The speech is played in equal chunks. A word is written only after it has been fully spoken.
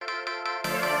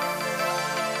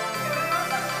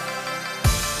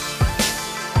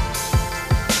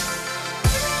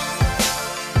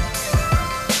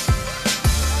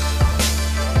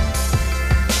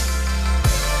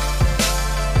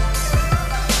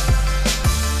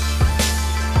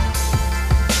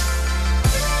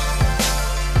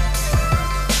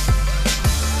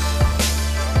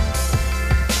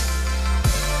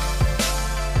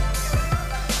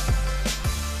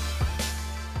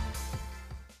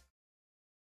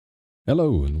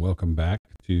Hello and welcome back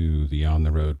to the On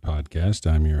the Road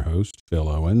podcast. I'm your host, Phil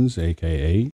Owens,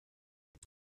 aka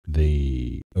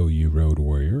the OU Road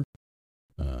Warrior,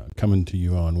 coming to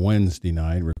you on Wednesday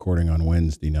night, recording on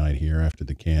Wednesday night here after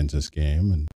the Kansas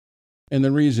game. And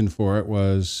the reason for it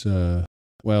was,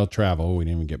 travel. We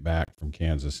didn't even get back from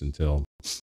Kansas until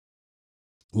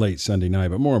late Sunday night.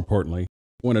 But more importantly,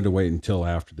 wanted to wait until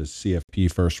after the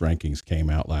CFP first rankings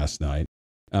came out last night.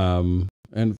 And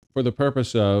for the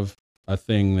purpose of a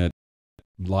thing that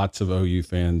lots of OU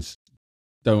fans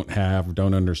don't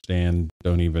understand,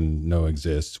 don't even know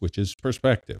exists, which is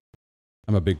perspective.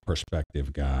 I'm a big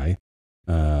perspective guy.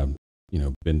 Been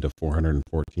to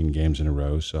 414 games in a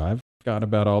row, so I've got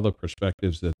about all the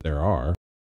perspectives that there are,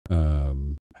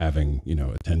 having,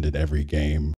 attended every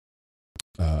game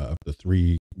of the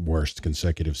three worst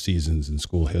consecutive seasons in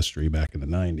school history back in the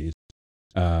 90s.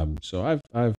 So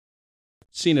I've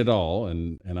seen it all,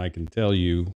 and I can tell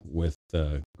you with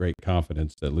great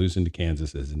confidence that losing to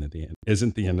Kansas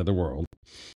isn't the end of the world.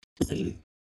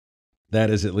 That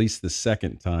is at least the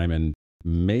second time, and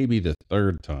maybe the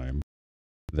third time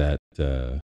that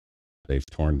they've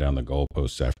torn down the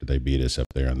goalposts after they beat us up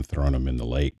there and thrown them in the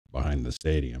lake behind the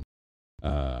stadium.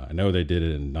 I know they did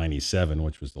it in '97,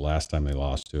 which was the last time they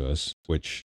lost to us,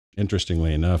 which,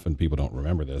 interestingly enough, and people don't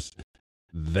remember this,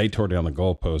 they tore down the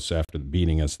goalposts after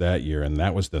beating us that year, and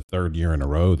that was the third year in a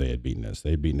row they had beaten us.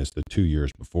 They had beaten us the 2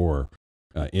 years before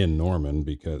in Norman,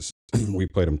 because we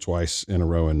played them twice in a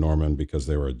row in Norman because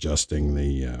they were adjusting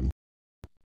the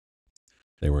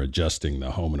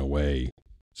home and away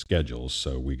schedules.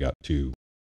 So we got two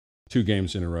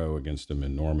games in a row against them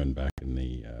in Norman back in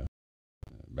the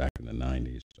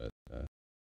 90s. But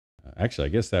actually, I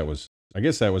guess that was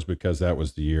because that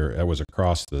was the year that was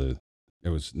across the. It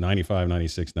was 95,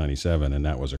 96, 97, and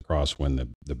that was across when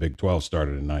the Big 12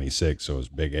 started in 96, so it was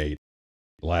Big 8,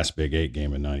 the last Big 8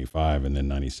 game in 95, and then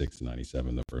 96 and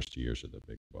 97, the first 2 years of the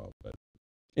Big 12. But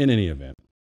in any event,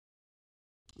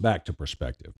 back to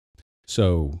perspective.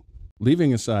 So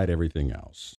leaving aside everything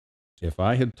else, if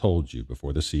I had told you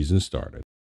before the season started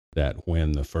that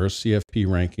when the first CFP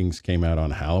rankings came out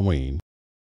on Halloween,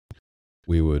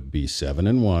 we would be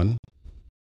 7-1,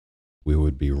 we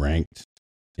would be ranked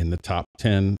in the top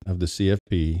 10 of the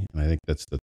CFP, and I think that's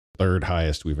the third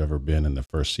highest we've ever been in the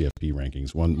first CFP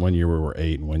rankings. One year we were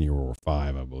 8, and 1 year we were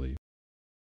 5, I believe.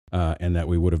 And that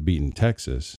we would have beaten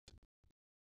Texas.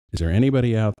 Is there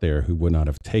anybody out there who would not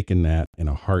have taken that in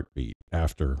a heartbeat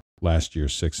after last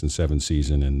year's 6 and 7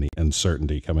 season and the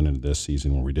uncertainty coming into this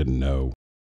season where we didn't know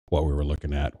what we were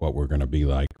looking at, what we were going to be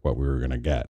like, what we were going to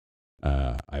get?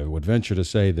 I would venture to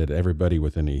say that everybody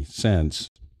with any sense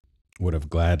would have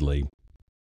gladly,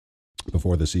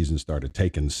 before the season started,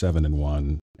 taken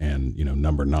 7-1 and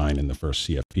number 9 in the first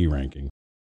CFP ranking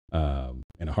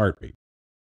in a heartbeat.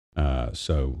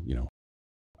 So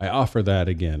I offer that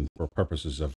again for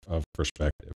purposes of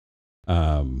perspective.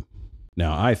 Now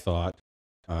I thought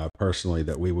personally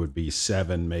that we would be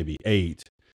 7, maybe 8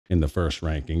 in the first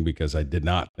ranking, because I did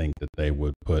not think that they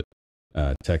would put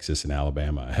Texas and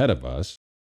Alabama ahead of us.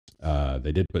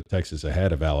 They did put Texas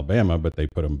ahead of Alabama, but they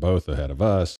put them both ahead of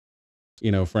us.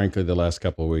 Frankly, the last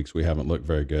couple of weeks, we haven't looked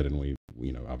very good, and we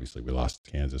obviously we lost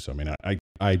to Kansas. So, I mean,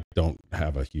 I don't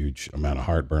have a huge amount of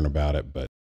heartburn about it, but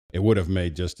it would have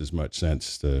made just as much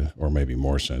sense or maybe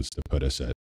more sense to put us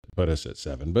at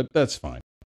 7, but that's fine.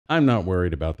 I'm not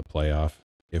worried about the playoff.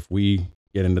 If we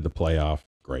get into the playoff,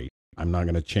 great. I'm not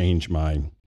going to change my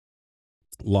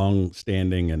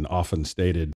long-standing and often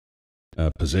stated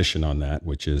position on that,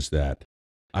 which is that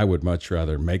I would much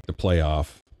rather make the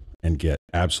playoff and get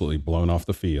absolutely blown off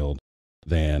the field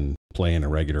than play in a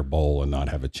regular bowl and not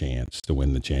have a chance to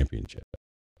win the championship.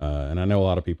 And I know a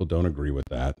lot of people don't agree with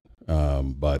that,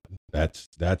 but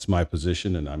that's my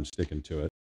position, and I'm sticking to it.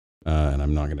 And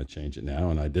I'm not going to change it now.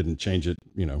 And I didn't change it,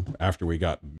 after we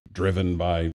got driven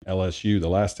by LSU the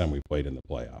last time we played in the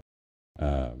playoff.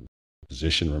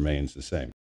 Position remains the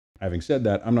same. Having said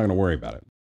that, I'm not going to worry about it.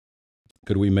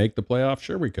 Could we make the playoff?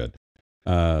 Sure, we could.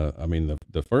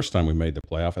 The first time we made the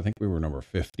playoff, I think we were number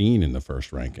 15 in the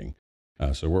first ranking.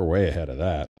 So we're way ahead of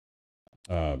that.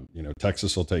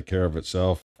 Texas will take care of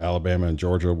itself. Alabama and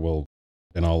Georgia will,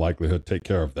 in all likelihood, take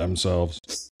care of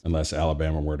themselves, unless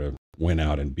Alabama were to win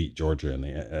out and beat Georgia in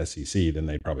the SEC. Then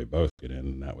they'd probably both get in,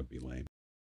 and that would be lame.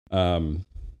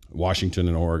 Washington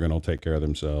and Oregon will take care of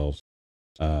themselves.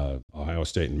 Ohio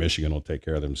State and Michigan will take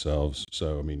care of themselves.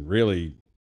 So, I mean, really,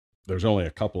 there's only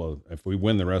a couple of, if we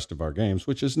win the rest of our games,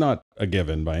 which is not a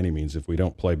given by any means, if we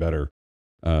don't play better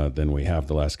than we have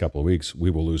the last couple of weeks,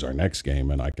 we will lose our next game,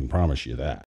 and I can promise you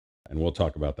that. And we'll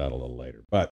talk about that a little later.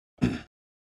 But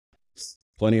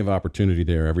plenty of opportunity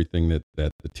there. Everything that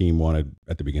the team wanted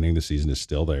at the beginning of the season is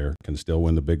still there. Can still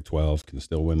win the Big 12. Can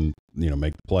still win.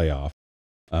 Make the playoff.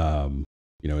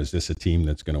 Is this a team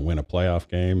that's going to win a playoff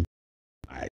game?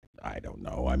 I don't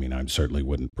know. I mean, I certainly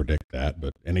wouldn't predict that,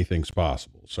 but anything's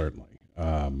possible, certainly.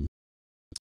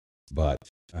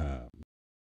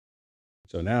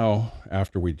 So now,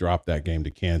 after we drop that game to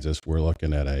Kansas, we're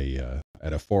looking at a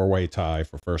 4-way tie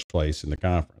for first place in the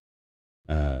conference.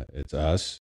 It's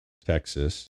us,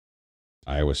 Texas,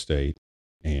 Iowa State,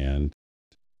 and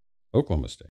Oklahoma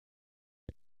State.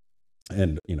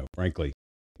 And frankly,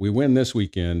 we win this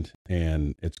weekend,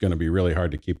 and it's going to be really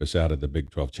hard to keep us out of the Big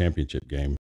 12 championship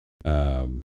game,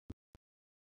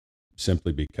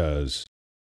 simply because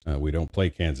we don't play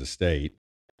Kansas State,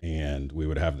 and we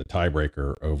would have the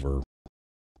tiebreaker over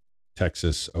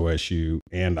Texas, OSU,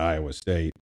 and Iowa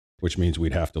State, which means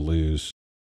we'd have to lose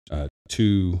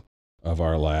 2 of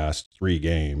our last 3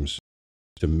 games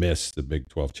to miss the Big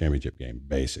 12 championship game,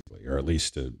 basically, or at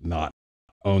least to not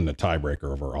own the tiebreaker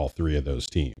over all 3 of those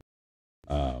teams.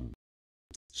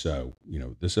 So,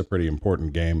 this is a pretty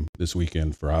important game this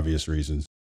weekend for obvious reasons.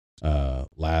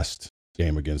 Last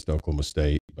game against Oklahoma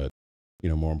State, but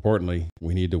more importantly,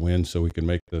 we need to win so we can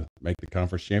make the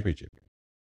conference championship game.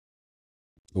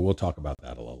 But we'll talk about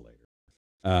that a little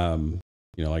later.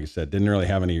 Like I said, didn't really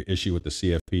have any issue with the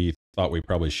CFP. Thought we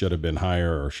probably should have been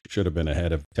higher or should have been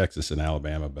ahead of Texas and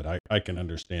Alabama, but I can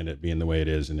understand it being the way it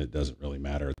is, and it doesn't really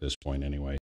matter at this point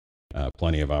anyway.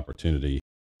 Plenty of opportunity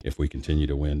if we continue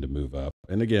to win to move up.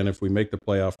 And again, if we make the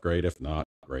playoff, great. If not,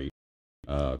 great.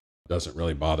 Doesn't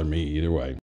really bother me either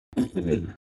way.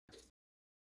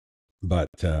 But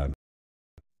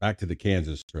back to the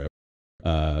Kansas trip.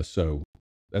 So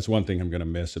that's one thing I'm going to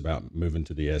miss about moving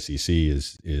to the SEC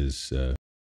is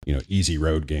easy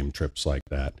road game trips like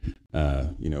that.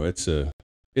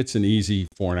 It's an easy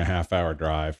 4.5 hour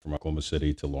drive from Oklahoma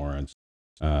City to Lawrence.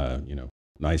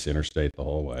 Nice interstate the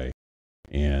whole way.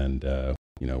 And, I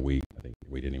think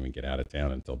we didn't even get out of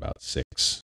town until about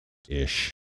 6-ish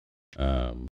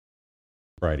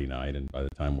Friday night. And by the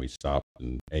time we stopped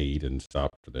and ate and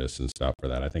stopped for this and stopped for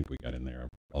that, I think we got in there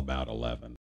about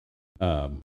 11,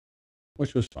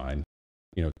 which was fine.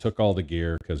 Took all the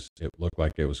gear because it looked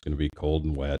like it was going to be cold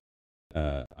and wet.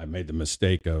 I made the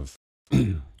mistake of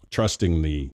trusting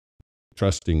the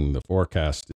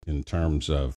forecast in terms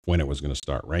of when it was going to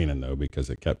start raining, though, because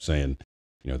it kept saying,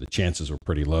 the chances were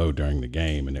pretty low during the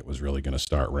game, and it was really going to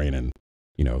start raining,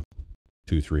 2-3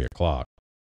 o'clock.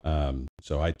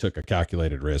 So I took a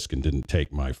calculated risk and didn't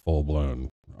take my full-blown,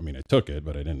 I took it,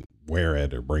 but I didn't wear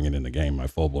it or bring it in the game, my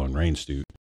full-blown rain suit,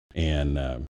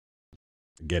 and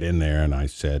get in there. And I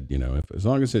said, as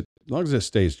long as it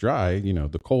stays dry,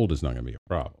 the cold is not going to be a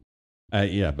problem.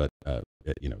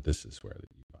 This is where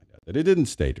you find out that it didn't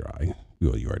stay dry.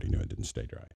 Well, you already knew it didn't stay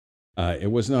dry.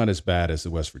 It was not as bad as the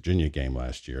West Virginia game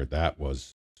last year. That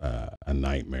was a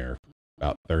nightmare,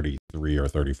 about 33 or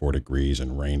 34 degrees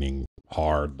and raining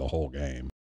hard the whole game.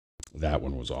 That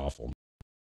one was awful.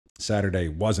 Saturday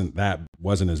wasn't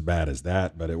as bad as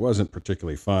that, but it wasn't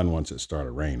particularly fun once it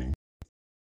started raining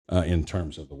in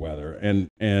terms of the weather. And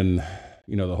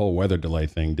the whole weather delay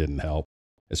thing didn't help,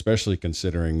 especially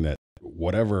considering that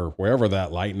wherever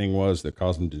that lightning was that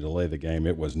caused them to delay the game,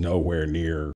 it was nowhere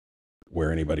near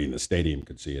where anybody in the stadium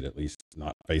could see it, at least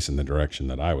not facing the direction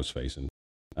that I was facing.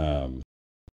 I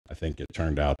think it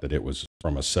turned out that it was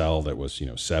from a cell that was,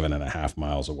 7.5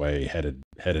 miles away,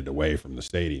 headed away from the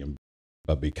stadium.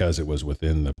 But because it was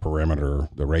within the perimeter,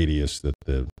 the radius that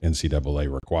the NCAA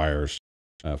requires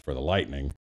for the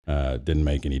lightning, didn't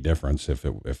make any difference. If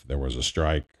there was a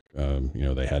strike,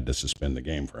 they had to suspend the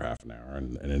game for half an hour,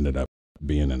 and it ended up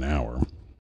being an hour,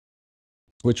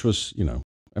 which was,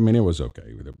 it was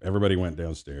okay. Everybody went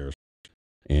downstairs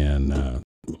and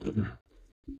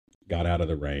got out of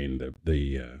the rain.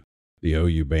 The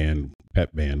OU band,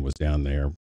 pep band, was down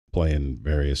there playing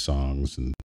various songs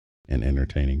and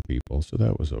entertaining people, so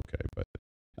that was okay. But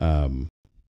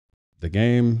the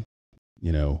game,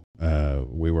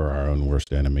 we were our own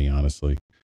worst enemy, honestly.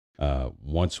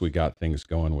 Once we got things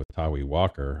going with Tawee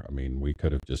Walker, we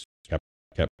could have just kept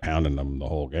pounding them the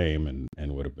whole game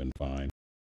and would have been fine.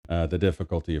 The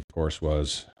difficulty, of course,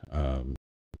 was, a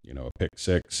pick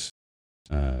six,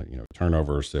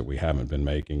 turnovers that we haven't been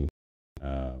making.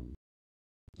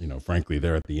 Frankly,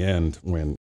 there at the end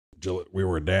when we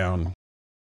were down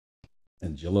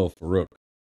and Jalil Farouk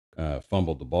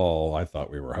fumbled the ball, I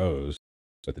thought we were hosed,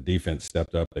 but the defense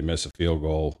stepped up. They miss a field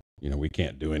goal. We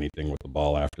can't do anything with the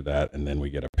ball after that. And then we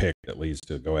get a pick that leads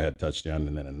to a go-ahead touchdown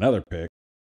and then another pick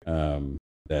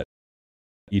that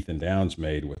Ethan Downs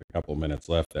made with a couple of minutes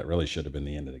left that really should have been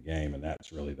the end of the game, and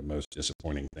that's really the most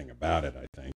disappointing thing about it, I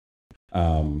think,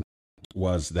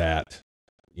 was that,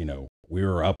 we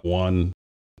were up one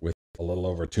with a little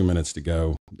over 2 minutes to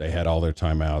go. They had all their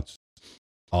timeouts.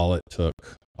 All it took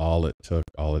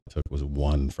was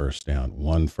one first down.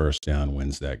 One first down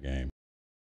wins that game.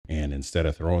 And instead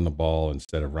of throwing the ball,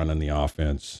 instead of running the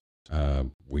offense,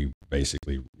 we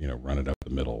basically, run it up the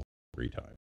middle 3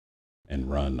 times. And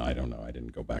run, I don't know, I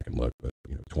didn't go back and look, but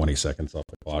 20 seconds off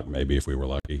the clock, maybe, if we were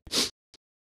lucky.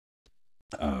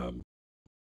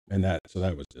 So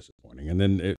that was disappointing. And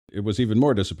then it was even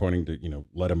more disappointing to,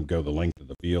 let them go the length of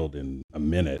the field in a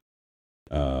minute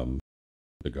to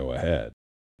go ahead.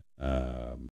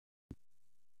 I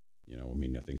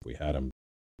think we had them,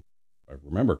 if I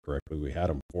remember correctly, we had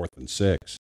them 4th and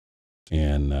 6.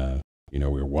 And, we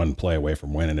were one play away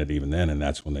from winning it even then, and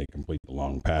that's when they complete the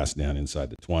long pass down inside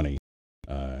the 20.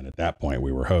 And at that point,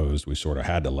 we were hosed. We sort of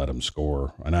had to let them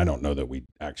score. And I don't know that we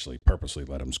actually purposely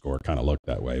let them score. It kind of looked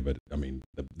that way. But, I mean,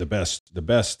 the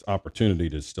best opportunity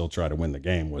to still try to win the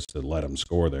game was to let them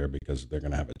score there, because they're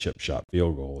going to have a chip shot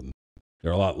field goal. And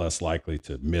they're a lot less likely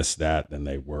to miss that than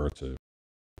they were to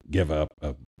give up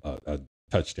a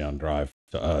touchdown drive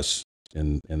to us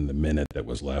in the minute that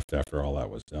was left after all that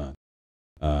was done.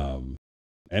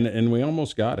 And we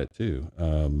almost got it too.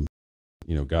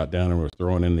 Got down and were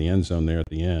throwing in the end zone there at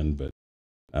the end. But,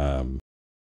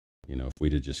 if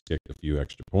we'd have just kicked a few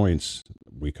extra points,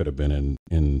 we could have been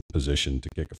in position to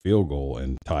kick a field goal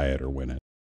and tie it or win it.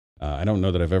 I don't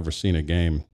know that I've ever seen a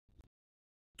game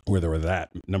where there were that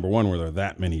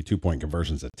many 2-point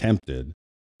conversions attempted,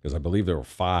 because I believe there were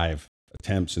 5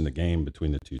 attempts in the game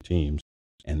between the two teams.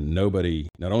 And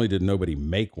not only did nobody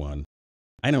make one,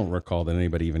 I don't recall that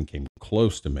anybody even came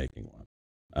close to making one.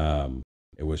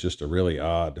 It was just a really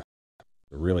odd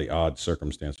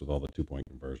circumstance with all the 2-point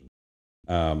conversions.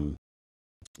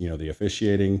 The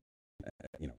officiating,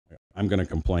 I'm going to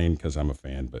complain because I'm a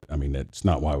fan, but I mean, that's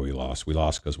not why we lost. We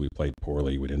lost because we played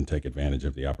poorly. We didn't take advantage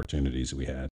of the opportunities we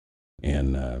had.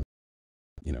 And,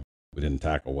 we didn't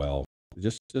tackle well. We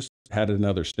just had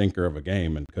another stinker of a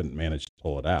game and couldn't manage to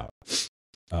pull it out.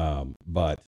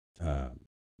 But the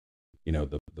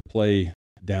play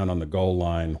down on the goal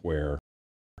line where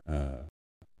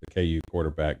the KU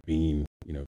quarterback Bean,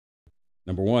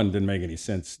 number one, didn't make any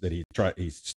sense that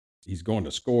he's going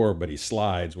to score, but he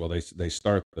slides. Well, they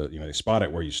start they spot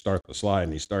it where you start the slide,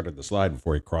 and he started the slide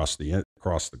before he crossed the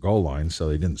goal line, so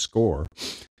they didn't score.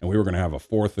 And we were going to have a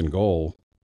 4th and goal,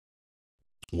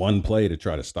 one play to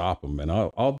try to stop him. And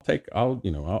I'll take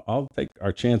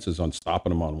our chances on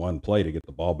stopping him on one play to get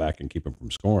the ball back and keep him from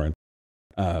scoring.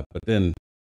 But then,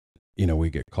 we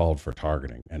get called for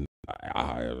targeting, and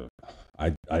I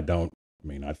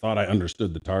thought I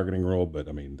understood the targeting rule, but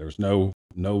I mean, there's no,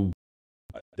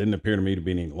 didn't appear to me to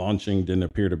be any launching, didn't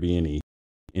appear to be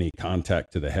any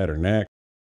contact to the head or neck.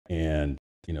 And,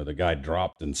 the guy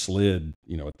dropped and slid,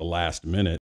 at the last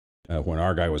minute, when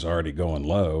our guy was already going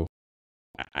low.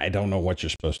 I don't know what you're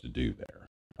supposed to do there.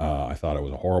 I thought it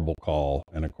was a horrible call.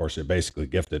 And of course, it basically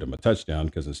gifted him a touchdown,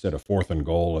 because instead of 4th and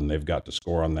goal and they've got to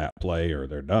score on that play or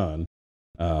they're done,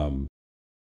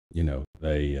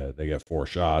 they got 4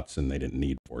 shots, and they didn't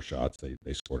need 4 shots.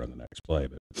 They scored on the next play.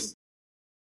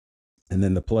 And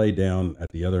then the play down at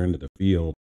the other end of the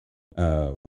field,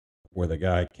 where the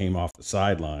guy came off the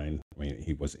sideline. I mean,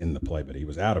 he was in the play, but he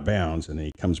was out of bounds, and then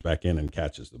he comes back in and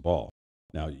catches the ball.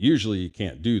 Now, usually you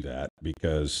can't do that,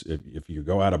 because if you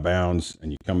go out of bounds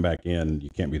and you come back in, you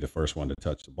can't be the first one to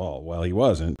touch the ball. Well, he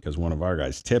wasn't, because one of our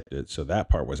guys tipped it, so that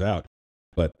part was out.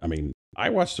 But, I mean, I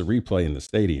watched the replay in the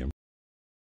stadium,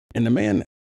 and the man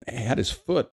had his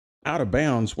foot out of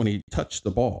bounds when he touched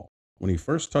the ball. When he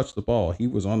first touched the ball, he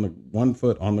was on the 1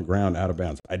 foot on the ground out of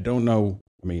bounds. I don't know.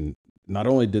 I mean, not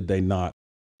only did they not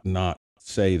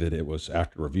say that it was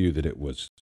after review that it was,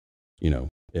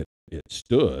 it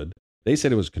stood, they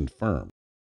said it was confirmed.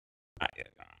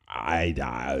 I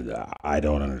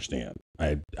don't understand.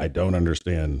 I don't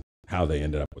understand how they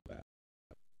ended up with that.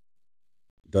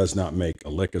 Does not make a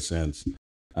lick of sense.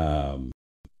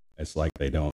 It's like they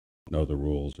don't know the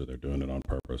rules, or they're doing it on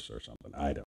purpose or something.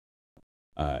 I don't.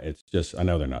 It's just, I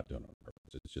know they're not doing it on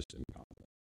purpose. It's just incompetent.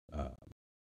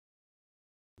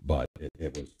 But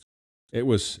it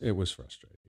was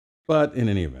frustrating. But in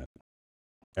any event,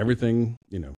 everything,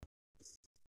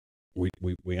 we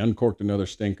uncorked another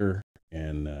stinker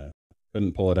and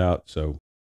couldn't pull it out. So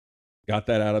got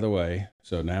that out of the way.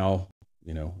 So now,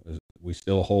 we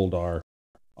still hold our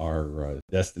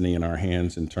destiny in our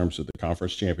hands in terms of the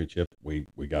conference championship. We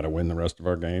got to win the rest of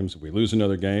our games. If we lose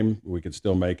another game, we could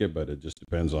still make it, but it just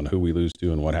depends on who we lose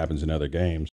to and what happens in other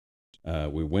games.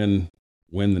 We win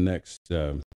the next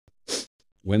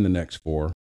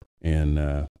four,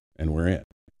 and we're in.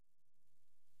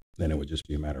 Then it would just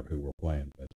be a matter of who we're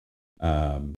playing. But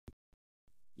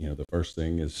the first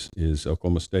thing is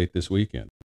Oklahoma State this weekend,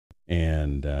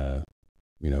 and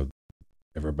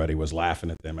everybody was laughing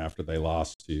at them after they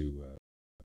lost to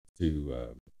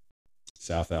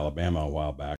South Alabama a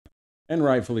while back, and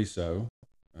rightfully so,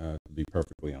 to be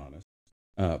perfectly honest.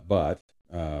 But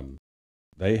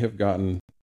they have gotten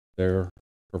their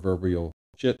proverbial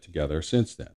shit together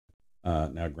since then.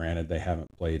 Now, granted, they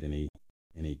haven't played any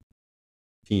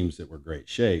teams that were great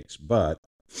shakes, but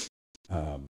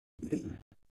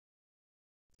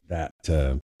that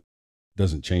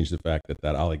doesn't change the fact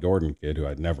that Ollie Gordon kid, who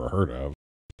I'd never heard of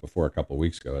before a couple of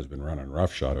weeks ago, has been running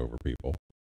roughshod over people.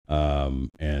 And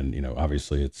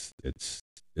obviously it's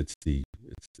the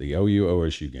OU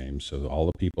OSU game, so all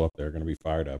the people up there are going to be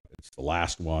fired up. It's the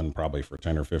last one probably for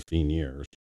 10 or 15 years,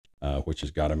 which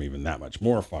has got them even that much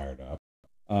more fired up.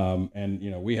 And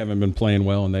we haven't been playing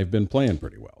well, and they've been playing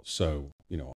pretty well. So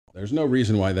there's no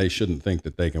reason why they shouldn't think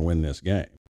that they can win this game.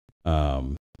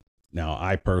 Now,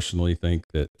 I personally think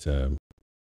that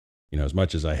as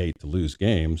much as I hate to lose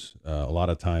games, a lot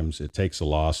of times it takes a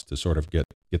loss to sort of get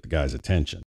the guy's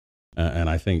attention. And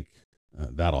I think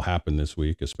that'll happen this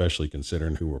week, especially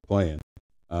considering who we're playing.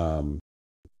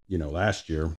 Last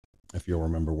year, if you'll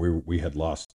remember, we had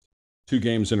lost 2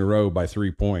 games in a row by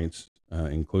 3 points,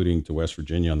 including to West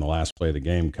Virginia on the last play of the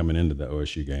game coming into the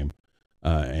OSU game,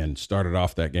 and started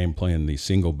off that game playing the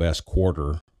single best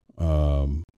quarter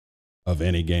of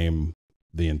any game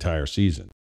the entire season.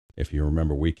 If you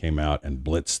remember, we came out and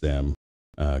blitzed them,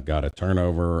 got a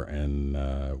turnover, and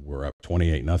we're up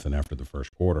 28-0 after the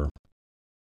first quarter.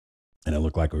 And it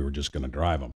looked like we were just going to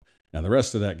drive them. Now, the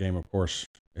rest of that game, of course,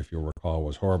 if you'll recall,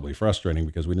 was horribly frustrating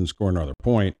because we didn't score another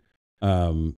point.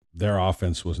 Their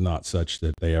offense was not such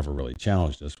that they ever really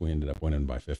challenged us. We ended up winning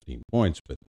by 15 points.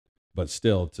 But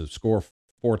still, to score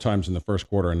 4 times in the first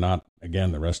quarter and not,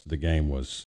 again, the rest of the game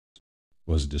was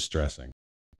distressing.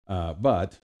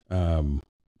 But I'm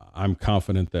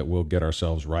confident that we'll get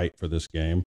ourselves right for this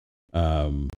game.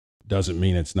 Doesn't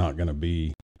mean it's not going to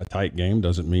be a tight game.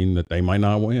 Doesn't mean that they might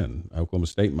not win. Oklahoma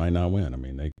State might not win. I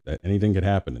mean, anything could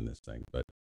happen in this thing. But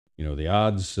the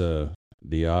odds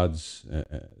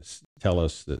tell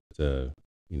us that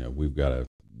we've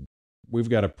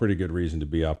got a pretty good reason to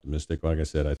be optimistic. Like I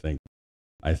said, I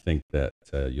think that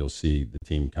you'll see the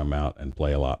team come out and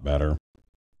play a lot better,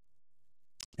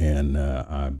 and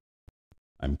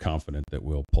I'm confident that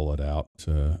we'll pull it out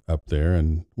up there,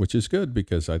 and which is good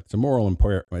because it's a moral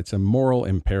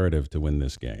imperative to win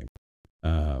this game.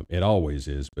 It always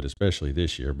is, but especially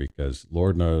this year because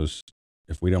Lord knows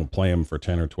if we don't play them for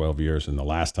 10 or 12 years, and the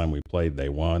last time we played they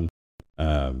won,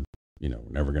 we're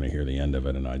never going to hear the end of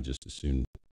it, and I just assume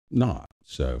not.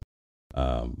 So,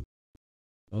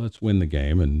 let's win the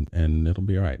game, and it'll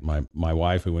be all right. My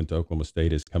wife, who went to Oklahoma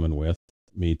State, is coming with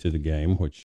me to the game,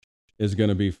 which is going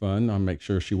to be fun. I'll make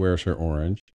sure she wears her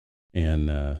orange, and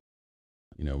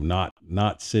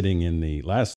not sitting in the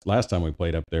last time we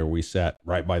played up there, we sat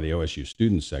right by the OSU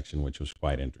students section, which was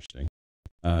quite interesting.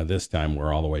 This time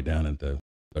we're all the way down at the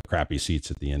crappy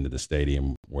seats at the end of the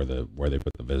stadium where they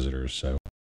put the visitors. So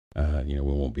we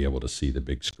won't be able to see the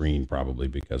big screen probably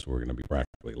because we're going to be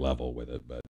practically level with it,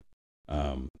 but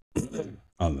on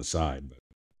the side. But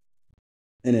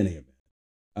in any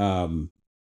event,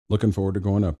 looking forward to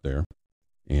going up there.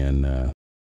 And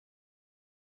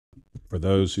for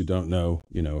those who don't know,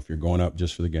 if you're going up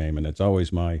just for the game, and it's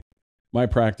always my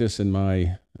practice and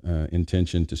my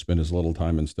intention to spend as little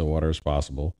time in Stillwater as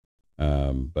possible.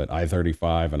 But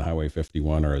I-35 and Highway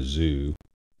 51 are a zoo.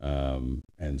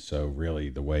 And so really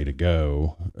the way to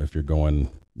go, if you're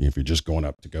just going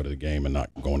up to go to the game and not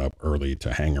going up early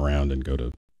to hang around and go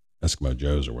to Eskimo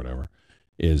Joe's or whatever,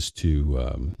 is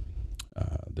to,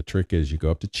 the trick is you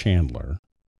go up to Chandler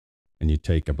and you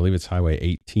take, I believe it's Highway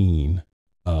 18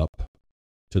 up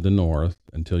to the north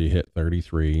until you hit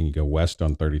 33, and you go west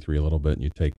on 33 a little bit, and you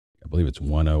take, I believe it's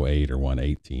 108 or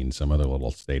 118, some other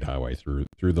little state highway through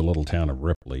the little town of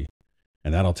Ripley.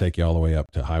 And that'll take you all the way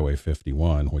up to Highway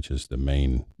 51, which is the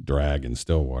main drag in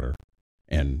Stillwater.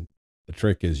 And the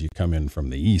trick is you come in from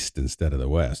the east instead of the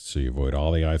west. So you avoid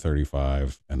all the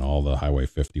I-35 and all the Highway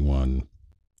 51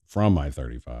 from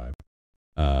I-35.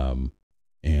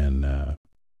 And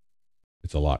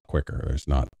it's a lot quicker. There's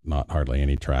not hardly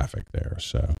any traffic there.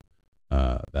 So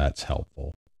that's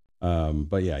helpful.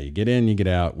 But yeah, you get in, you get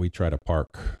out. We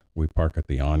park at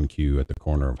the on queue at the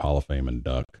corner of Hall of Fame and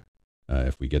Duck.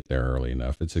 If we get there early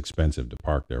enough, it's expensive to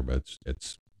park there, but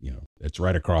it's it's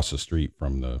right across the street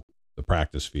from the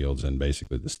practice fields and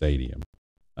basically the stadium.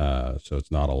 So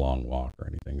it's not a long walk or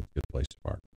anything. It's a good place to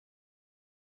park.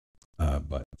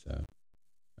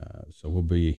 So we'll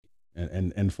be,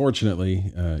 and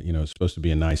fortunately, it's supposed to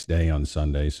be a nice day on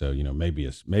Sunday. So, maybe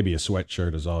a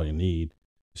sweatshirt is all you need.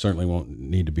 You certainly won't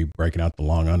need to be breaking out the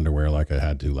long underwear like I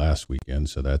had to last weekend.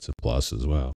 So that's a plus as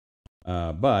well.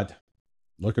 But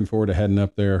looking forward to heading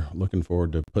up there, looking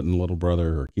forward to putting little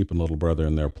brother or keeping little brother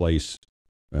in their place,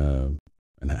 and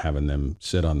having them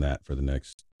sit on that for the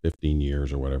next 15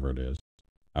 years or whatever it is,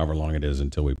 however long it is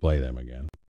until we play them again.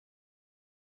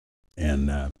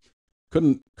 And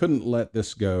couldn't let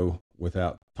this go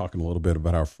without talking a little bit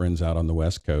about our friends out on the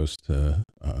West Coast,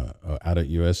 out at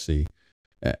USC,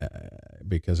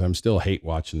 because I'm still hate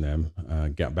watching them.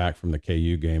 Got back from the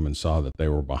KU game and saw that they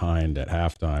were behind at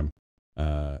halftime,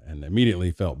 and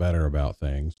immediately felt better about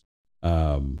things,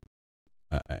 and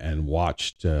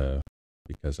watched,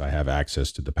 because I have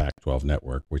access to the Pac-12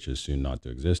 network, which is soon not to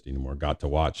exist anymore. Got to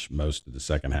watch most of the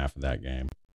second half of that game.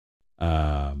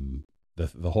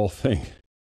 The whole thing.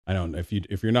 I don't, if you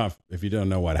don't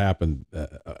know what happened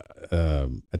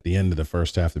at the end of the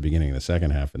first half, the beginning of the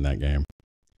second half in that game,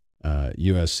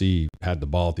 USC had the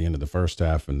ball at the end of the first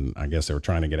half, and I guess they were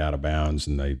trying to get out of bounds,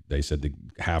 and they said the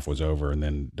half was over, and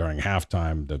then during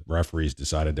halftime, the referees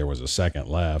decided there was a second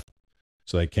left,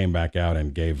 so they came back out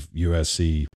and gave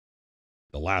USC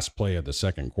the last play of the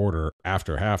second quarter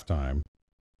after halftime,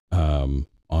 on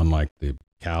like the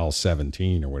Cal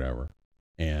 17 or whatever.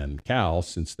 And Cal,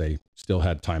 since they still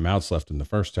had timeouts left in the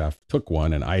first half, took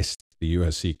one and iced the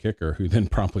USC kicker, who then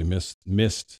promptly missed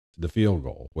the field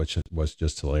goal, which was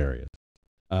just hilarious.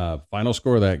 Final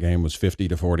score of that game was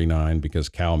 50-49 because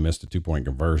Cal missed a 2-point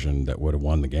conversion that would have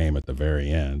won the game at the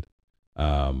very end.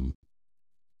 And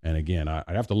again,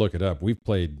 I'd have to look it up. We've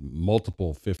played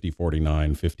multiple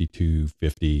 50-49,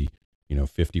 52-50,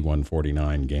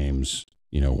 51-49 games,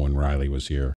 when Riley was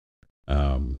here.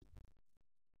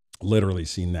 Literally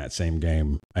seen that same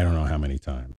game I don't know how many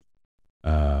times,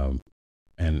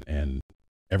 and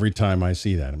every time I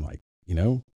see that, I'm like,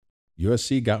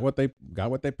 USC got what they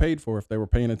paid for if they were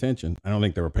paying attention. I don't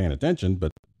think they were paying attention,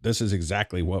 but this is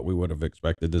exactly what we would have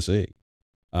expected to see.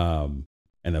 And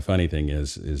the funny thing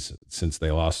is since they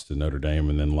lost to Notre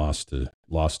Dame and then lost to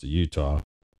Utah,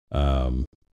 the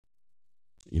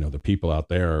people out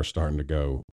there are starting to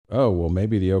go, oh, well,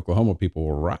 maybe the Oklahoma people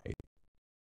were right.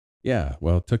 Yeah,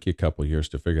 well, it took you a couple of years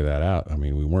to figure that out. I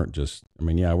mean, we're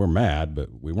mad, but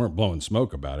we weren't blowing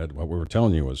smoke about it. What we were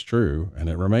telling you was true, and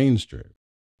it remains true.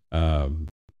 I'm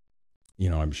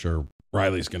sure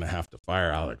Riley's going to have to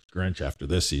fire Alex Grinch after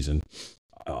this season.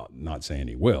 Not saying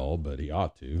he will, but he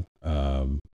ought to.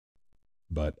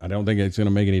 But I don't think it's going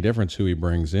to make any difference who he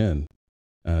brings in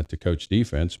to coach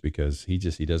defense, because he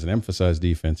doesn't emphasize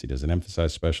defense. He doesn't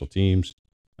emphasize special teams.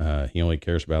 He only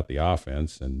cares about the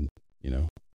offense, and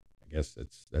I guess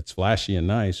that's flashy and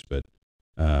nice, but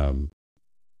when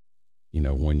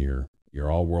your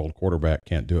all-world quarterback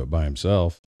can't do it by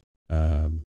himself,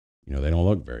 they don't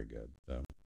look very good. So.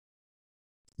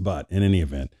 But in any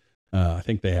event, I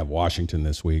think they have Washington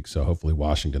this week, so hopefully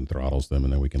Washington throttles them,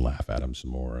 and then we can laugh at them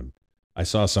some more. And I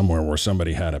saw somewhere where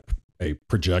somebody had a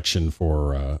projection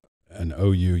for an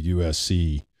OU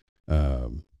USC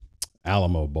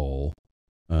Alamo Bowl,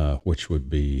 which would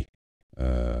be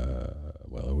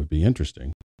it would be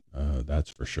interesting. That's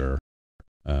for sure.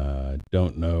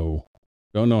 Don't know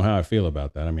how I feel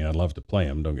about that. I mean, I'd love to play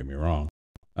them. Don't get me wrong.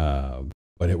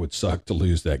 But it would suck to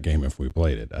lose that game if we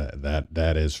played it.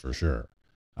 That is for sure.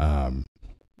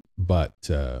 But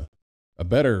a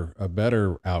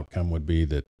better outcome would be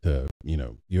that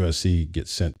USC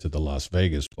gets sent to the Las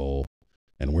Vegas Bowl,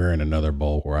 and we're in another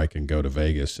bowl where I can go to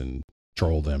Vegas and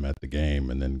troll them at the game,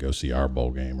 and then go see our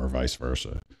bowl game, or vice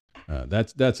versa.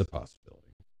 That's a possibility.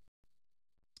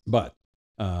 But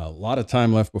a lot of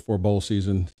time left before bowl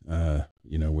season.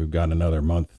 We've got another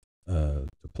month to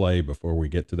play before we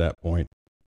get to that point.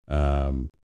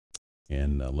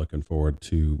 And looking forward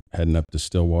to heading up to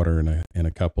Stillwater in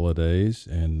a couple of days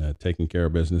and taking care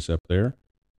of business up there.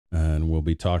 And we'll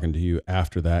be talking to you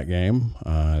after that game.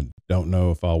 Don't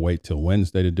know if I'll wait till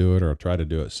Wednesday to do it or I'll try to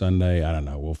do it Sunday. I don't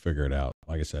know. We'll figure it out.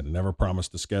 Like I said, I never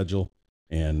promised a schedule,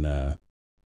 and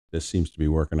this seems to be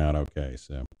working out okay.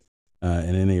 So,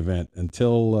 in any event,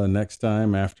 until next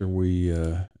time, after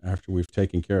we've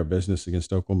taken care of business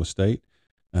against Oklahoma State,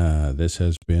 this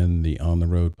has been the On the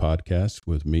Road podcast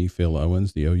with me, Phil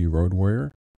Owens, the OU Road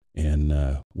Warrior. And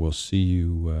we'll see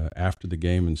you after the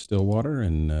game in Stillwater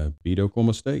and beat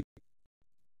Oklahoma State.